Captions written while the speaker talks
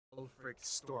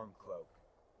Stormcloak,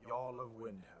 Jarl of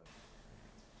Windhelm.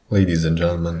 Ladies and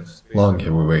gentlemen, long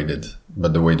have we waited,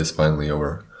 but the wait is finally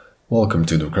over. Welcome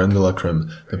to the creme de la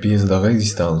creme, the pièce de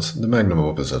résistance, the magnum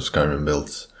opus of Skyrim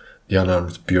builds, the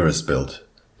Unarmed Purist build,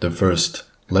 the first,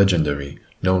 legendary,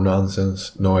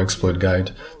 no-nonsense, no-exploit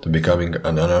guide to becoming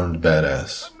an unarmed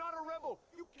badass. I'm not a rebel!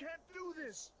 You can't do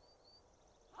this!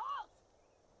 Halt!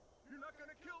 You're not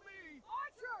gonna kill me!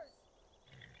 Archers!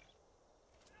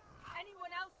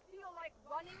 Anyone else feel like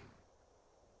running?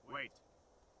 Wait.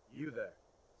 You there.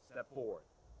 Step forward.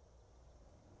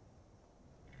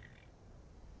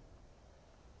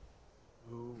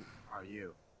 Who are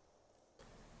you?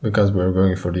 Because we're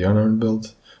going for the unarmed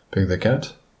build, pick the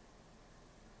cat.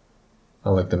 I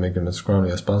like to make him as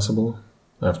scrawny as possible,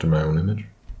 after my own image.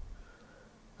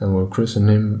 And we'll christen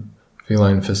him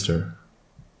Feline Fister.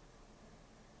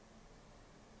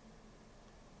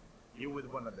 You with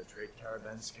one of the trade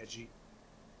caravans, Keji?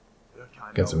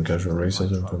 Get some casual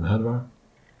racism from Hadvar.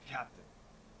 Captain,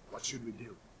 what should we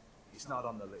do? He's not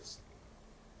on the list.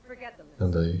 Forget the list.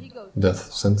 And He a goes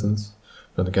death sentence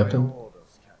for the By captain. all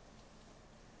those, Captain.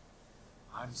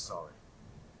 I'm sorry.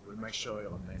 We'll make sure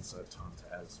your names are returned to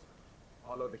Ezra.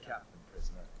 Follow the captain,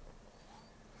 prisoner.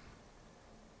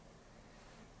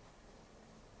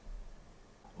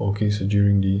 Okay, so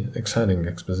during the exciting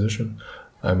exposition,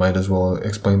 I might as well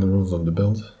explain the rules of the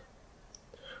build.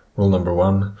 Rule number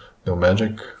 1, no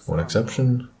magic, one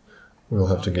exception. We'll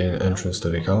have to gain entrance to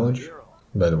the college.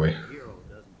 By the way,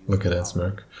 look at that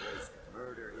smirk.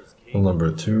 Rule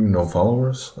number 2, no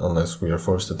followers, unless we are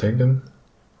forced to take them,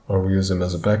 or we use them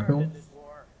as a pack mule.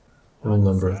 Rule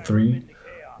number 3,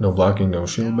 no blocking, no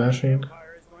shield bashing.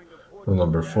 Rule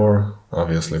number 4,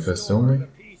 obviously fists only.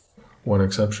 One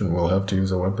exception, we'll have to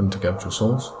use a weapon to capture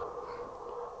souls.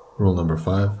 Rule number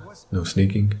 5, no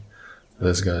sneaking.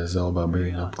 This guy is all about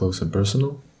being up close and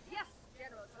personal. Yes,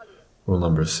 General Tullius. Rule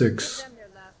number 6, Them their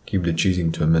last. keep the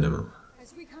cheesing to a minimum.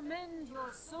 As we commend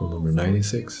your souls, Rule number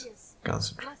 96,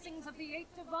 concentrate. blessings of the 8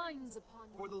 divines upon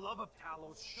you. For the love of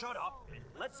Talos, shut up and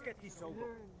let's get this over.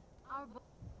 Learn our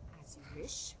as you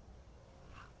wish.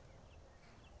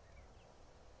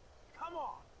 Come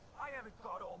on! I haven't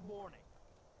got all morning.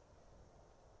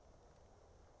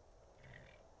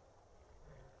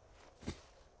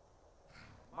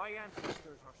 My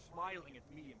ancestors are smiling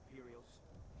at me, Imperials.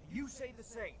 Can you say the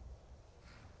same?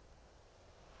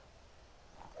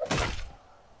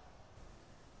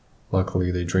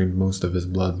 Luckily, they drained most of his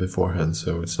blood beforehand,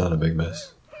 so it's not a big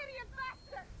mess. Idiot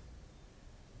bastard!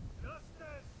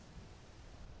 Justice!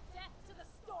 Death to the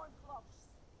Stormcloaks!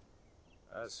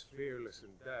 As fearless in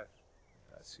death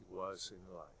as he was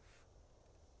in life.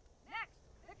 Next,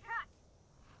 the cat!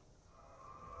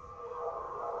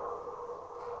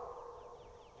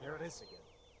 There it is again.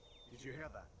 Did you hear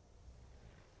that?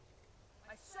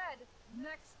 I said,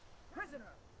 next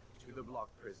prisoner! To the block,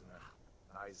 prisoner.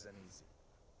 Nice and easy.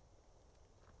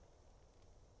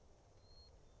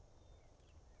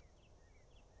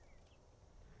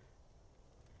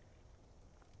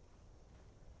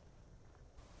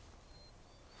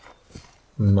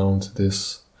 Mount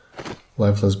this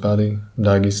lifeless body,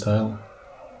 doggy style.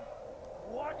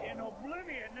 What in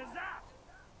oblivion is that?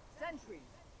 Sentries,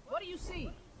 what do you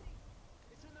see?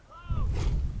 It's in the clouds!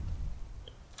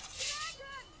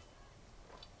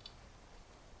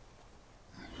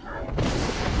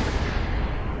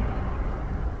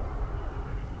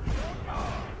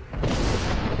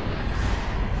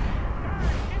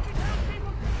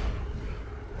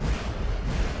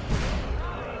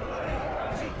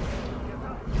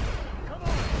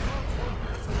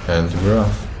 And we're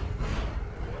off.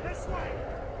 This way!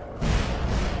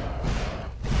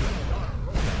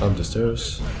 Up the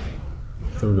stairs,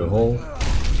 through the hole,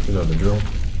 you know the drill.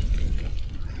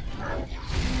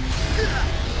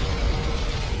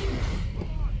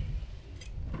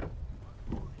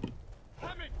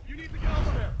 Hammond, you need to get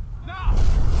over there! Now!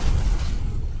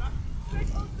 Stay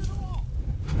close to the wall!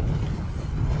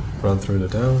 Run through the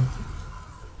town,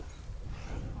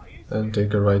 and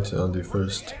take a right on the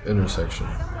first intersection.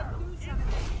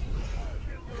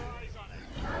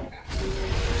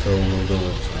 So we'll go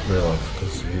with Rayloff,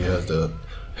 because he has the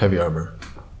heavy armor.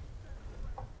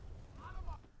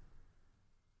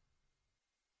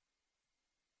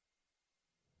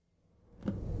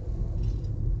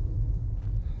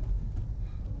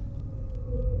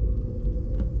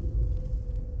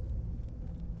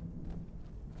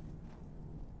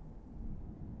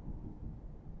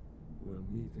 We'll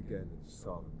meet again in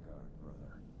Sovngarde,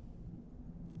 brother.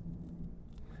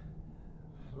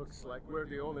 Looks like we're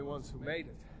the only ones who made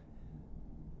it.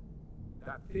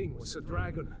 That thing was a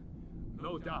dragon,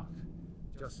 no doubt.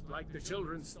 Just like the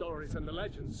children's stories and the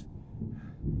legends.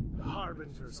 The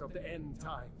harbingers of the end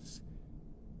times.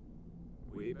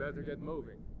 We better get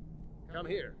moving. Come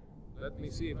here. Let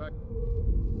me see if I...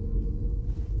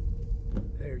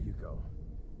 There you go.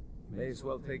 May as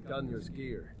well take Dunya's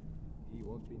gear. He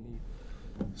won't be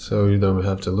needed. So you don't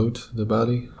have to loot the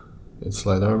body. It's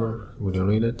light armor, we don't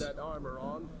need it. That armor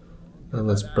on. And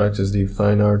let's practice the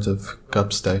fine art of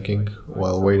cup stacking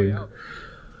while waiting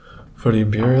for the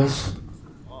Imperials.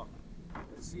 Oh,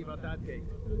 let's see about that gate.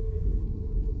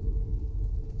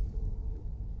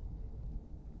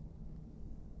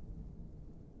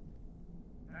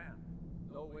 Damn,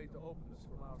 no way to open this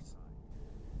from our side.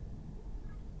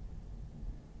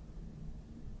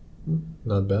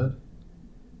 Not bad.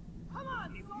 Come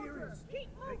on, soldiers! Keep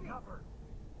moving! Cover.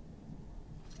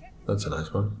 That's a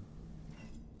nice one.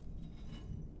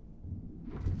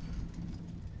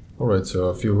 Alright, so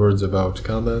a few words about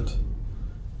combat.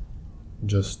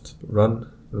 Just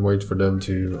run and wait for them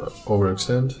to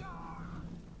overextend.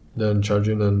 Then charge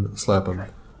in and slap them.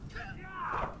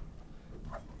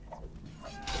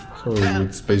 So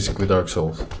it's basically Dark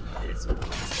Souls.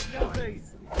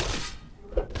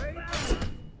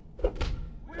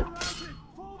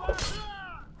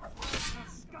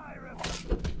 Skyrim.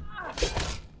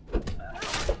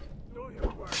 Do your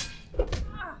work.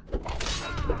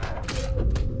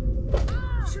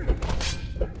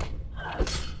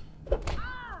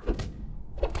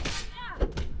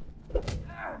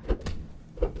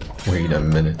 Wait a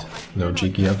minute. No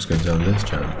cheeky upskirts on this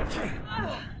channel.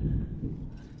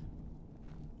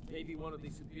 Maybe one of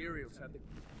these Imperials had the...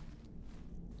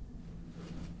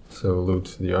 So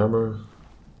loot the armor.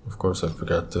 Of course I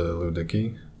forgot to loot the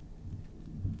key.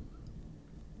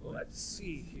 Let's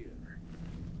see here.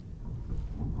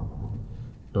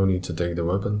 No need to take the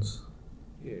weapons.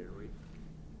 Here we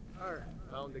are.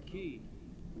 Found the key.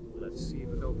 Let's see if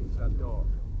it opens that door.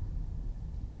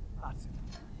 That's it.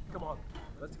 Come on.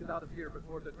 Let's get out of here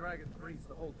before the dragon brings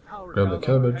the whole tower Grab the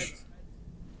down on our cabbage. heads.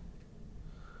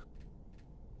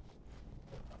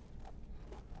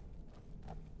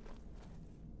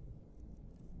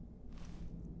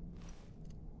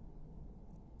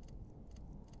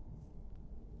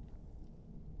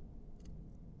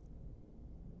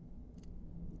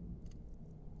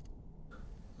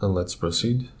 And let's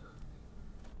proceed.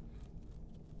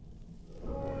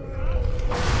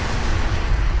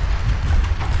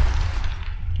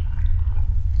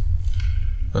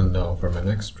 And now for my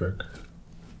next trick.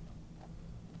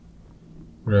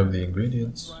 Grab the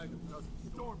ingredients. Dragon doesn't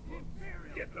storm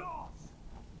Imperial. Get lost.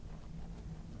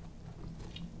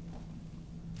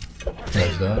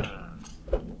 There's that.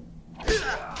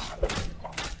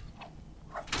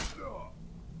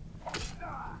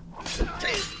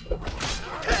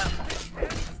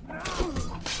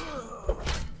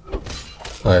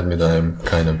 I admit I'm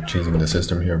kind of cheating the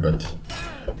system here, but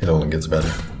it only gets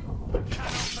better.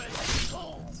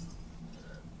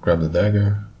 Grab the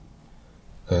dagger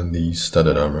and the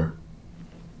studded armor.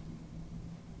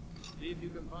 See if you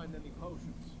can find any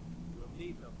potions. We'll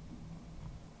need them.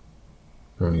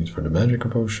 No need for the magic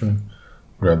potion.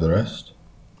 Grab the rest.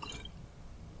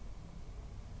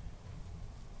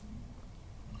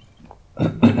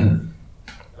 Done?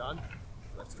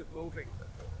 Let's get moving.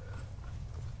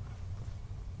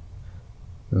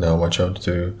 Now watch out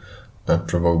to not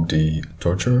provoke the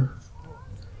torturer,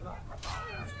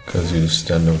 because you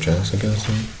stand no chance against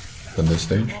him at this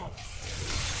stage.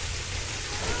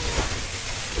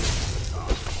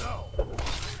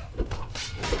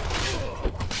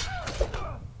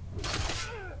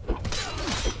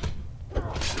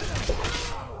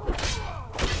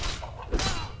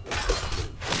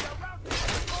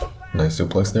 Nice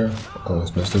suplex there,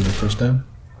 almost missed it the first time.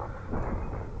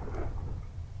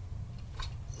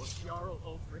 Was Jarl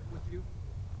Ulfric with you?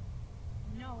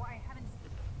 No, I haven't.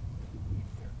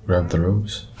 Grab the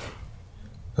robes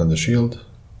and the shield.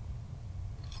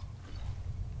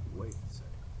 Wait a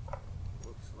second.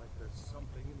 Looks like there's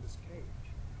something in this cage.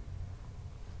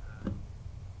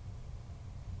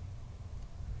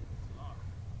 It's locked.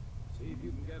 See if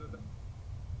you can get it up.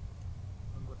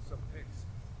 And with some picks.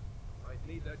 Might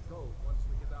need that gold once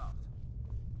we get out.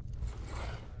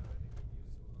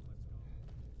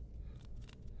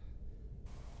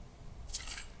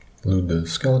 Loot the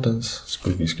skeletons,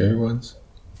 spooky scary ones.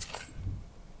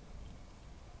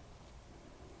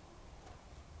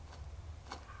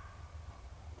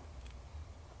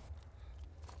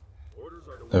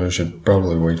 Then we should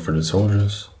probably wait for the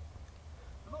soldiers,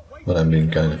 but I'm being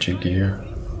kinda cheeky here.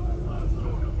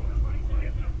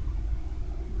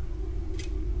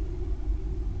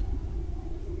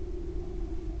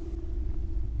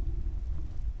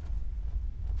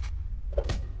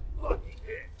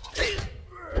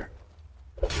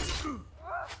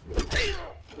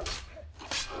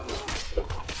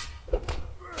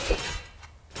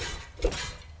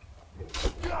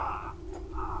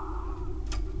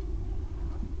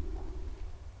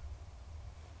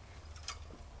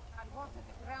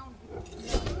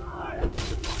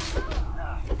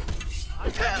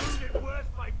 Wounded worse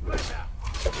by better.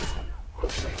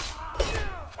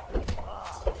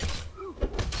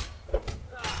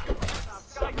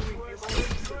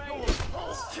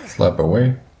 Slap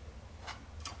away.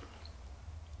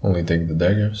 Only take the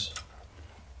daggers.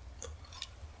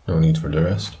 No need for the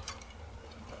rest.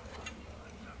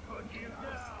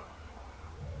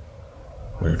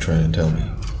 What are you trying to tell me?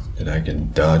 That I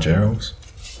can dodge arrows?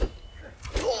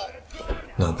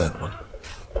 Not that one.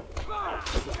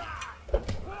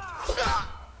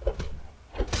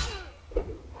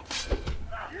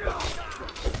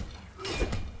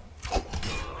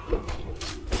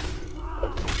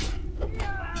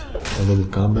 A little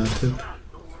combat tip.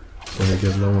 When you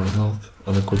get low on health,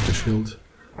 unequip the shield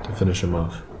to finish him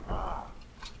off.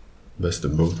 Best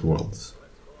of both worlds.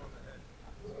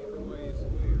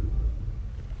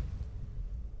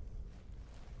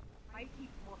 I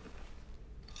keep walking.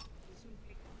 We'll soon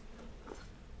fix it.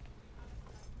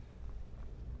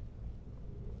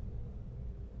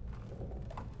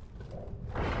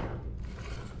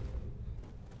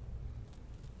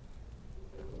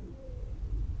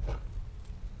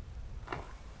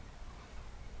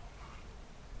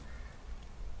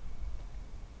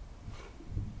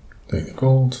 Take the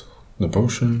gold, the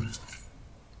potion,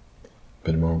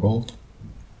 bit more gold.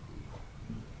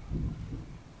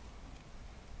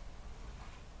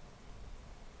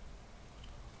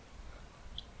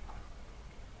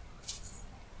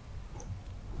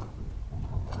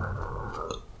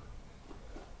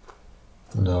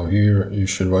 Now here you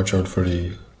should watch out for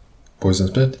the poison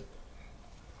spit.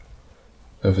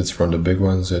 If it's from the big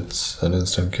ones, it's an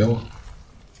instant kill.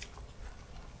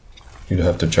 You'd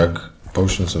have to chug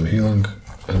potions of healing,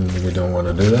 and we don't want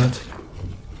to do that.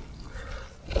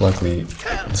 Luckily,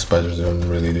 the spiders don't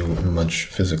really do much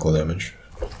physical damage,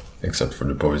 except for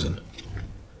the poison.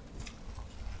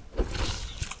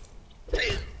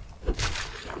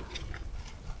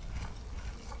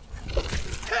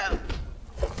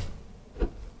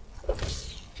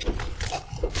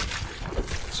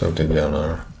 So take down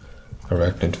our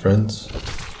arachnid friends.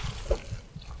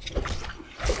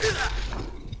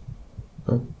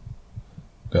 Oh,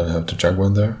 gonna have to chug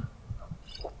one there.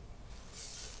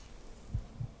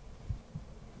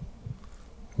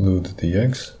 Loot the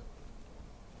eggs.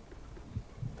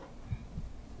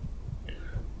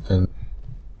 And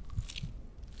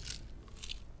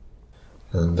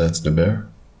that's the bear.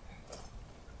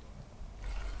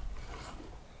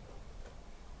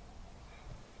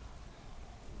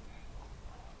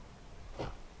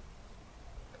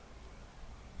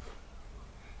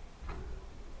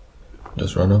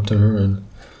 Just run up to her and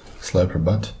slap her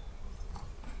butt.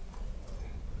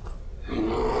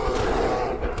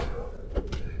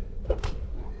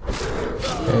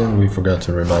 And we forgot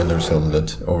to remind ourselves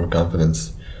that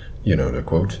overconfidence, you know the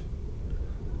quote.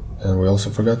 And we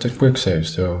also forgot to quick save,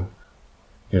 so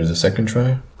here's a second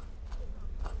try.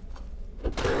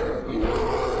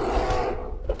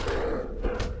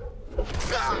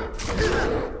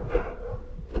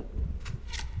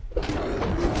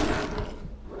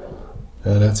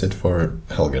 And that's it for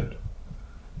Helgen.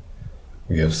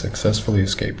 We have successfully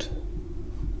escaped.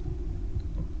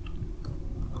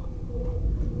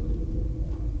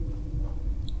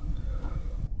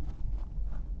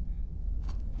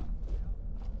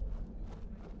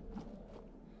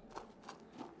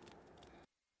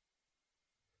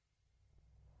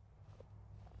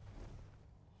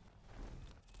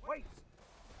 Wait!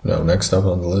 Now next up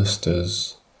on the list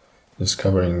is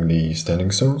discovering the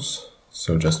standing stones.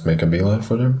 So just make a beeline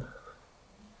for them.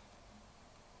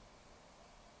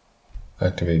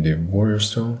 Activate the warrior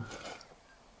stone.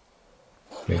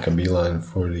 Make a beeline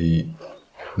for the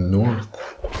north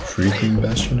shrieking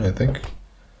bastion, I think.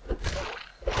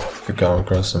 If you come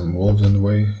across some wolves in the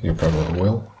way, you probably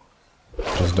will.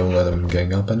 Just don't let them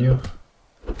gang up on you.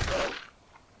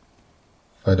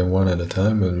 Fight them one at a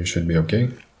time and you should be okay.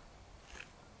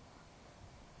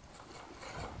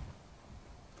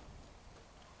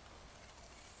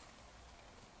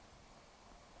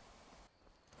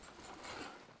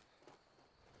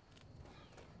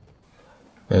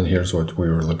 And here's what we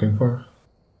were looking for.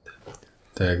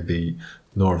 Tag the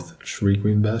North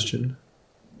Shriekwing Bastion.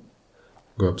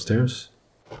 Go upstairs.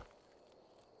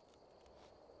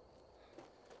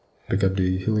 Pick up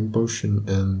the healing potion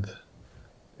and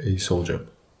a soul gem.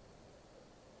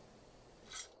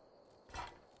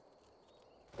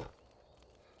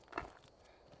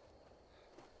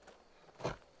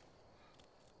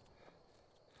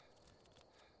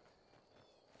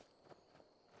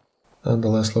 And the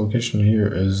last location here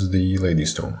is the Lady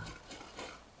Stone.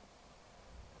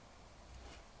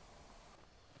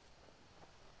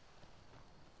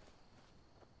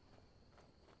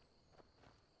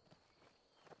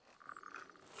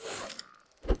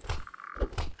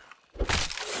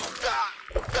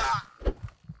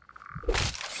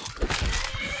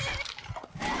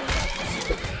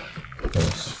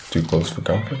 too close for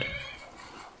comfort.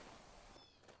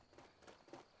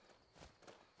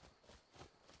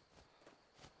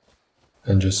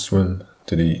 And just swim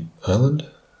to the island.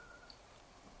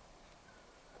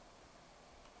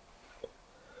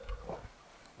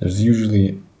 There's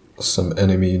usually some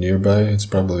enemy nearby. It's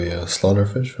probably a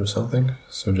slaughterfish or something,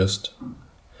 so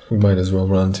we might as well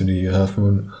run to the Half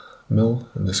Moon Mill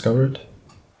and discover it.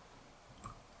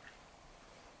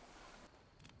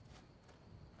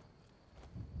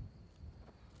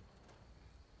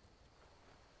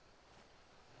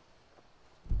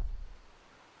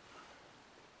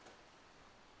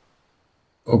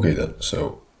 Okay then,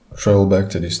 so travel back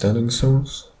to the standing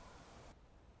stones.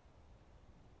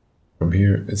 From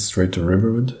here it's straight to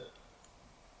Riverwood.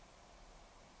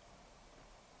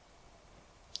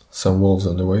 Some wolves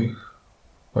on the way.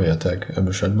 Oh yeah, tag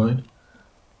ambush at mine.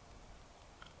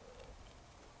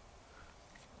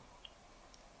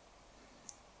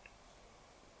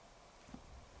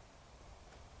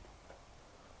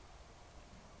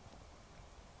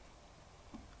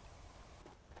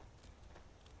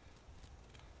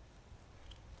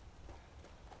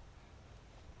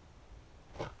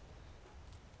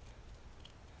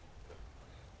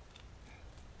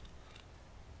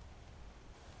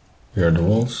 Here are the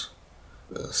wolves.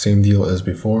 Same deal as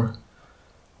before.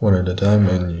 One at a time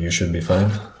and you should be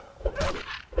fine.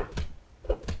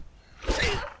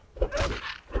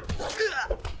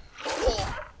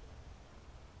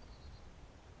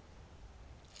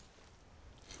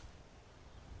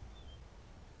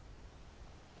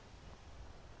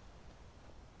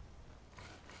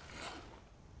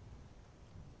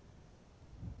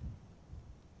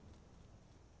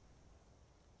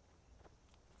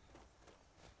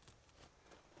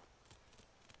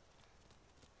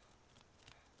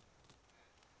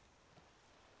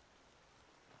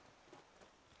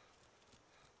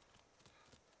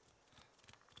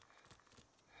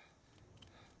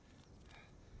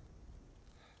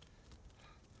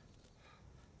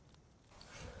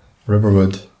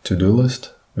 Riverwood to-do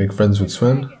list. Make friends with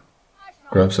Sven.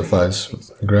 Grab supplies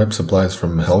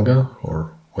from Helga,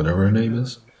 or whatever her name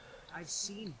is.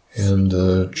 And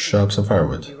chop some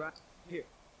firewood. Here,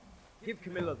 give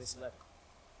Camilla this letter.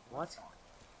 What?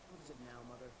 What is it now,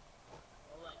 Mother?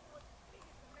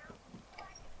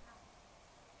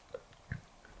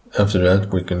 After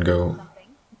that, we can go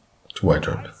to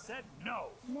Whiterun.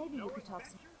 Maybe you could talk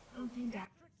something down.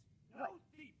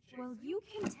 Well, you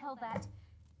can tell that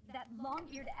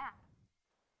long-eared ass.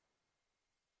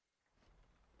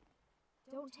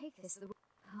 Don't take this the way.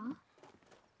 Huh?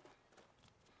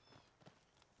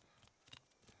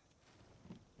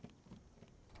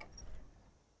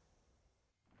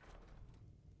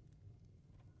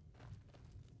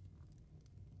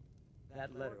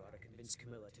 That letter ought to convince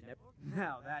Camilla to never...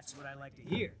 Now that's what I like to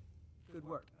hear. Good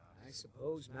work. I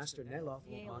suppose Master Neloth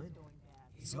won't mind.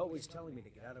 He's always telling me to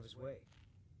get out of his way.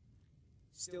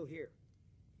 Still here.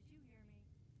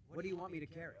 What do you want me to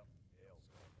carry?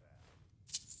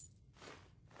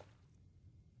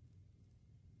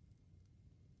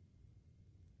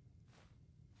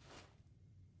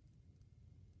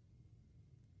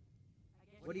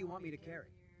 What do you want me to carry?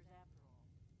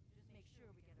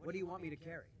 What do you want me to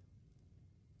carry?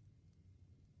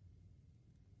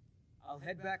 I'll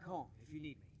head back home if you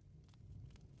need me.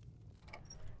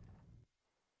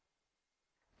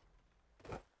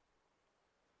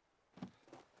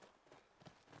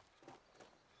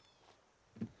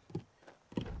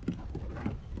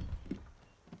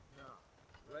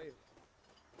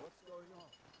 What's going on?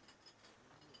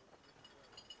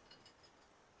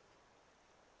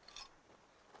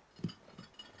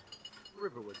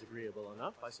 Riverwood's agreeable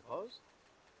enough, I suppose,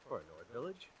 for a Nord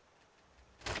village.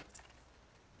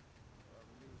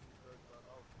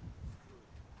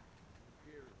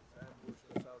 Ambushed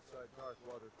us outside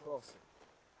Darkwater Crossing.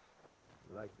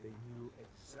 Like they knew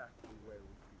exactly where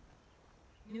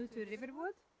we'd be. New to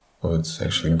Riverwood? Oh, it's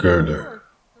actually Girder.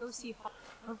 Go see.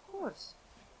 Of course.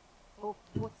 Oh,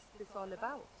 what's this all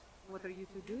about? What are you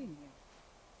two doing here?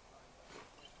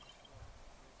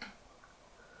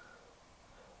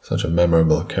 Such a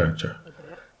memorable character.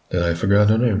 Did I forget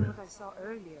her name? What I saw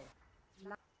earlier.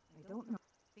 I don't know.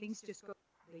 Things just go.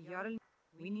 The Jarl.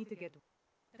 We need to get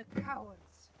the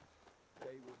cowards.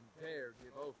 They wouldn't dare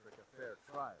give Ulfric a fair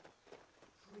trial.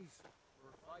 Treason.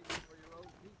 We're fighting for your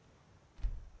own people.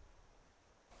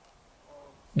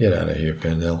 Get out of here,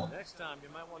 Pandel. Next time you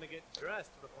might want to get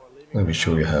dressed before leaving. Let me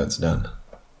show you how it's done.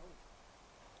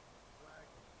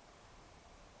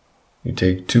 You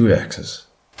take 2 axes.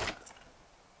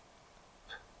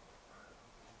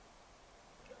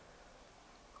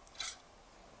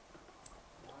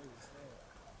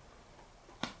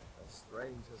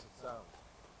 strange as it sounds.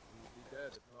 You'd be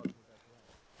dead if not for that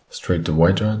dragon. Straight to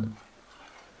Whiterun.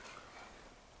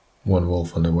 One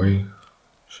wolf on the way.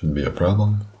 Shouldn't be a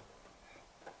problem.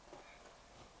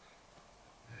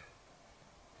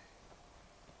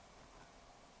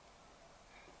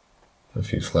 A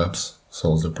few slaps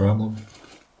solves the problem.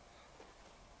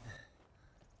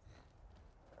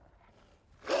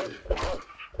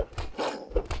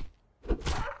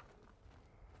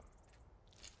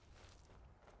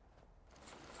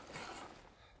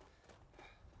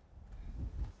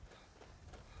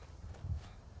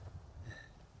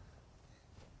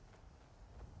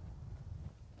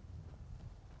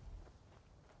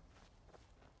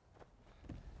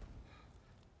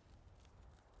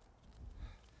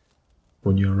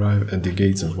 When you arrive at the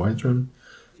gates of Whiterun,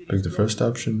 pick the first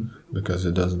option, because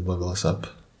it doesn't level us up.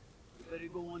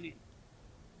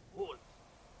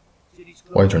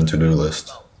 Whiterun to-do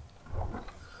list.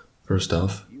 First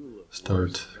off,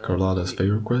 start Carlotta's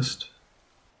favor quest.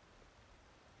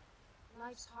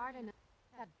 Life's hard enough.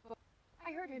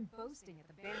 I heard him boasting at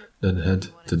the banner. Then head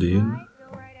to the inn.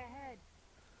 Go right ahead.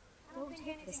 Don't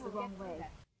take this the wrong way.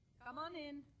 Come on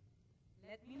in.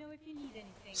 Let me know if you need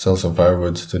anything. Sell some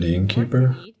firewood to the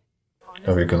innkeeper.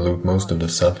 Now we can loot most of the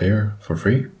stuff here for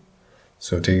free.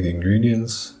 So take the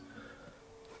ingredients,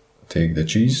 take the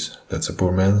cheese, that's a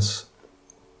poor man's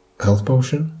health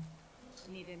potion,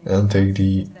 and take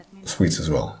the sweets as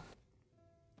well.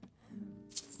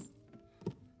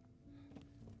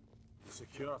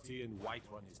 Security in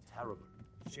Whiterun is terrible.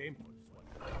 Shameful is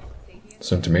what.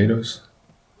 Some tomatoes.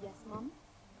 Yes, Mom?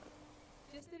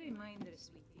 Just a reminder,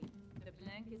 sweetie. The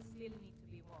blankets still need to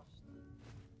be washed.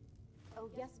 Oh,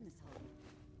 yes, Miss Holly.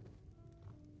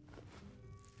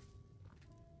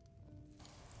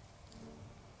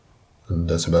 And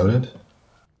that's about it.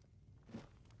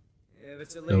 If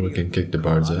it's a Now we lady, can kick the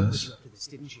bard's Carlotta put ass. you up to this,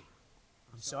 didn't she?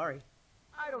 I'm sorry.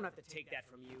 I don't have to take that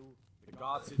from you. The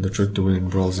gods The trick to winning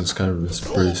brawls in Skyrim is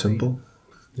pretty simple.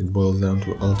 It boils down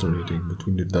to alternating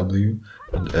between the W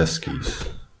and S keys.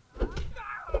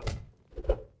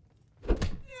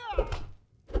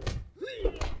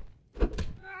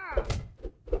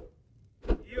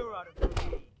 You're out of your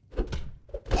league.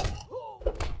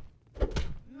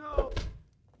 No!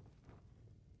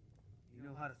 You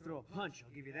know how to throw a punch,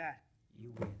 I'll give you that.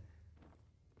 You win.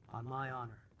 On my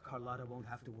honor, Carlotta won't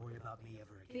have to worry about me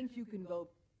ever again. Think you can go?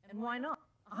 And why not?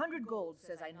 100 gold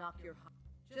says I knock your heart.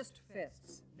 Just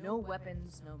fists. No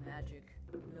weapons, no magic,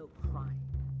 no crime.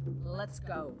 Let's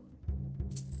go.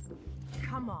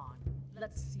 Come on.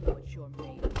 Let's see what you're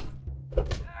made of.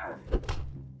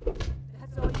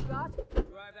 That's all you got?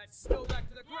 Drive that snow back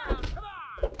to the ground, come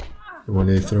on! And when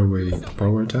they throw a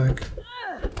power attack,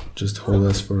 just hold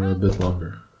us for a bit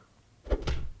longer.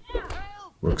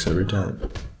 Works every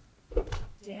time.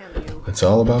 Damn you. It's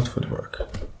all about footwork.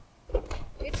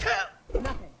 It's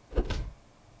nothing.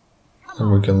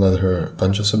 And we can let her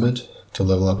punch us a bit to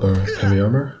level up our heavy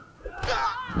armor.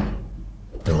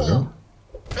 There we go.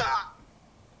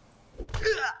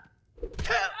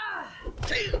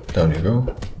 Down you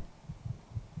go.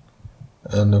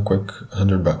 And a quick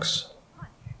 $100.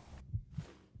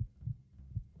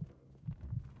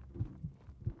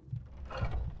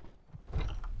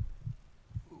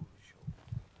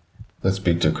 Let's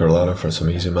speak to Carlotta for some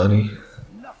easy money.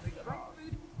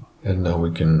 And now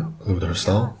we can loot her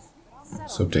stall.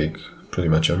 So take pretty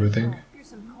much everything.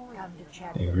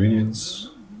 Ingredients.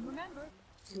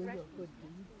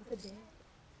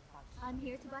 I'm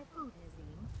here to buy food,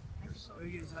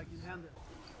 Nazim.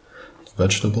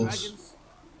 Vegetables.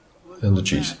 And the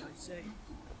cheese.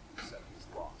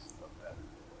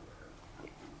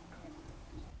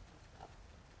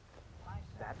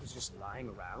 That was just lying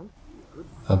around?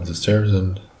 Up the stairs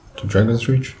and to Dragon's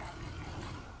Reach.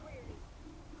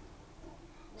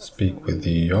 Speak with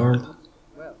the Jarl.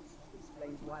 Well,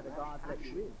 explains why the gods let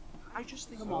you in. I just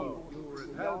think So, you were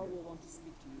in Jarl hell, will want to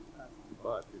speak to you personally.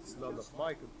 but it's none of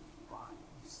my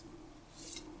concern.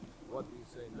 What do you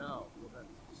say now,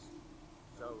 Proventus?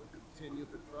 Shall we continue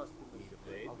to trust in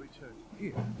the I'll return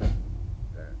here.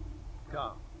 There.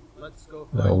 Come, let's go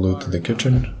find Now loot to the Varys,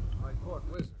 kitchen. my court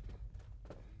wizard.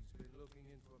 He's been looking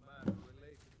into a man in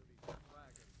relation to the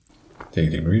dragon.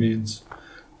 Take the ingredients.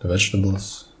 The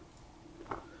vegetables.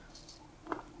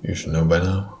 You should know by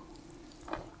now.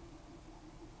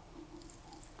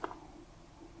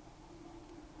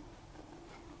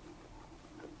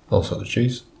 Also the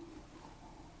cheese.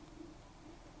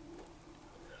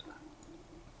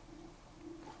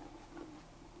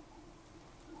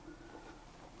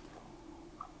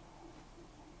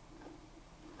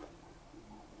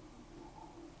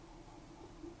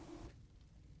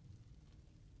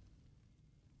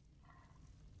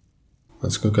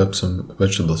 let's cook up some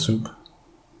vegetable soup.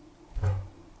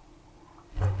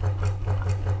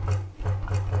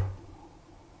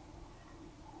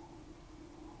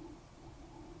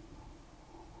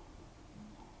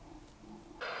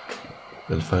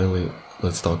 And finally,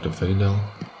 let's talk to Faendal.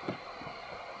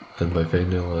 And by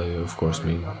Faendal, I of course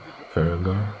mean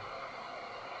Farengar.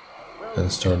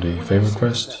 And start the favor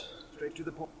quest Straight to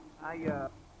the point. I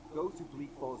go to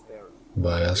Bleak Falls there.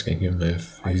 by asking him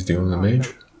if he's the only mage,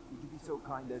 Would you be so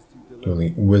kind as to the deliver?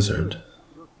 only wizard.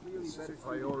 You're clearly better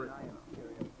Priority.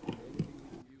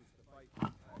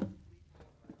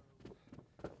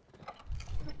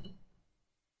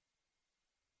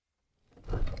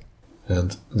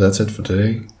 And that's it for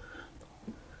today.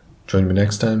 Join me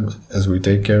next time as we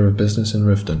take care of business in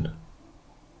Riften.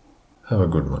 Have a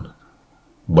good one.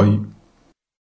 Bye.